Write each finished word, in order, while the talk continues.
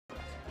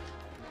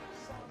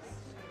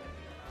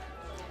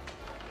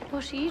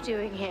What are you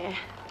doing here?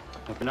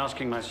 I've been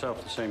asking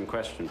myself the same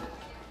question.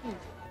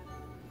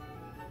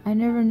 I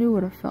never knew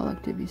what it felt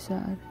like to be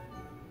sad.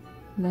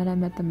 Then I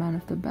met the man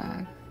with the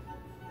bag.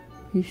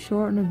 He's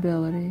short in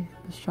ability,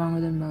 but stronger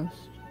than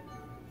most.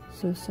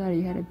 So sad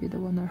he had to be the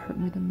one that hurt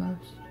me the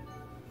most.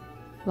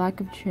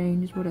 Lack of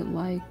change is what it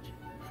liked,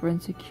 for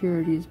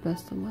insecurity is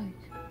best to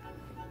like.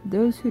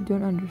 Those who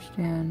don't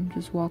understand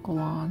just walk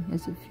along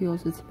as it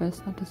feels it's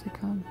best not to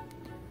succumb.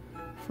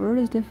 For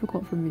it is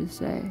difficult for me to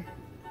say,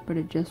 but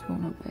it just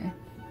won't obey.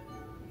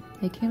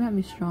 It came at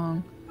me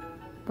strong,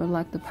 but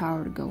lacked the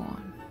power to go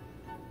on.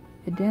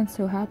 It danced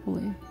so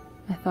happily,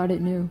 I thought it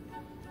knew.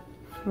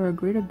 For a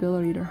great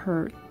ability to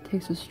hurt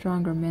takes a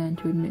stronger man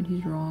to admit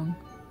he's wrong,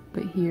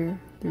 but here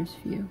there's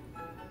few.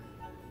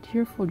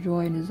 Tearful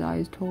joy in his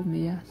eyes told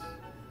me yes,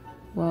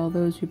 while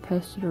those who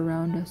pestered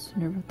around us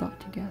never thought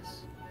to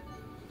guess.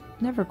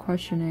 Never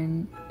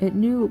questioning, it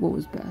knew what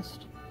was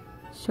best.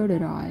 So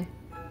did I,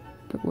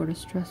 but what a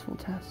stressful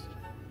test.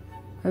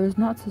 I was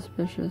not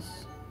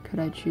suspicious. Could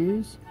I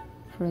choose?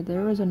 For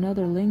there was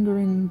another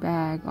lingering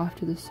bag off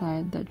to the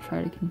side that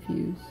tried to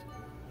confuse.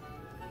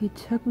 He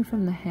took me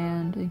from the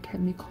hand and kept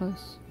me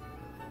close,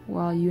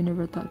 while you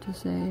never thought to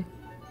say,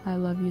 I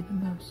love you the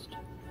most.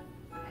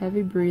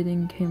 Heavy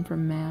breathing came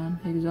from man,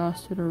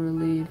 exhausted or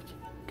relieved.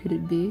 Could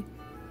it be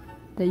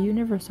that you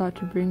never sought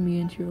to bring me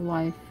into your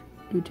life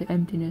due to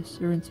emptiness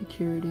or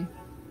insecurity?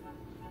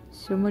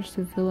 So much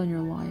to fill in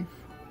your life,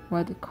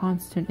 why the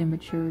constant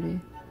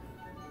immaturity?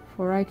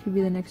 For I could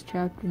be the next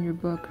chapter in your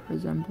book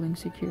resembling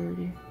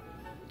security.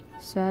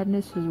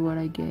 Sadness is what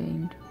I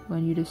gained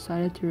when you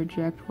decided to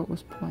reject what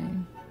was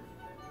plain.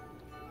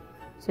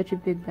 Such a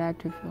big bag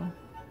to fill.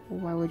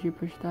 Why would you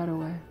push that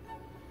away?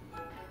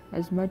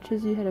 As much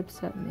as you had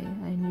upset me,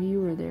 I knew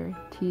you were there,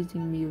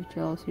 teasing me with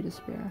jealousy to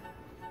spare,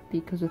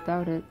 because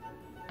without it,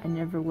 I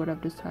never would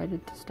have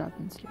decided to stop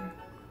and stare.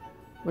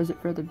 Was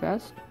it for the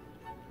best?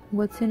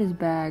 What's in his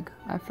bag,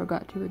 I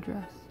forgot to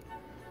address.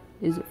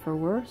 Is it for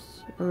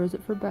worse, or is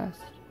it for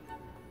best?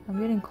 I'm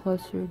getting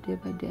closer day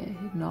by day,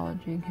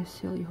 acknowledging his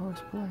silly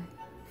horseplay.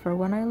 For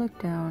when I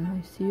look down,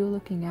 I see you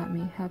looking at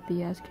me,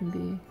 happy as can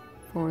be,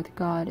 for with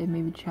God it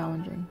may be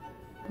challenging,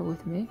 but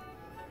with me?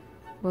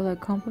 Will I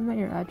compliment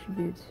your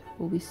attributes?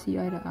 Will we see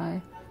eye to eye?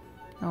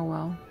 Oh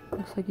well,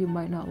 looks like you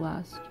might not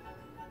last.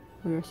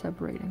 We are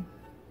separating.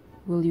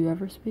 Will you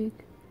ever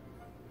speak?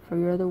 For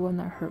you're the one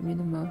that hurt me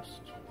the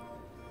most,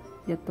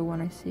 yet the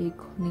one I see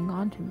clinging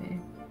on to me.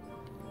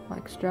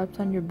 Like straps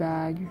on your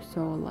bag, you're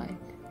so alike,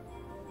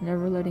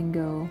 never letting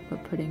go,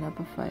 but putting up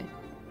a fight.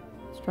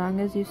 Strong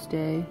as you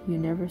stay, you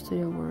never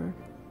say a word.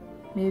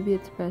 Maybe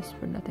it's best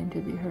for nothing to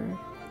be heard,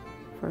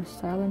 for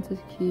silence is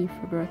key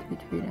for growth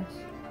between us.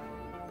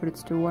 But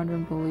it's to wonder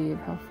and believe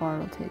how far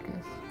it'll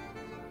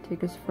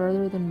take us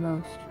further than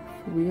most,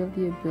 for we have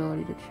the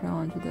ability to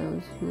challenge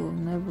those who will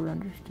never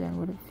understand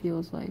what it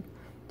feels like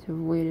to have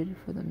waited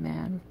for the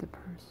man with the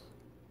purse.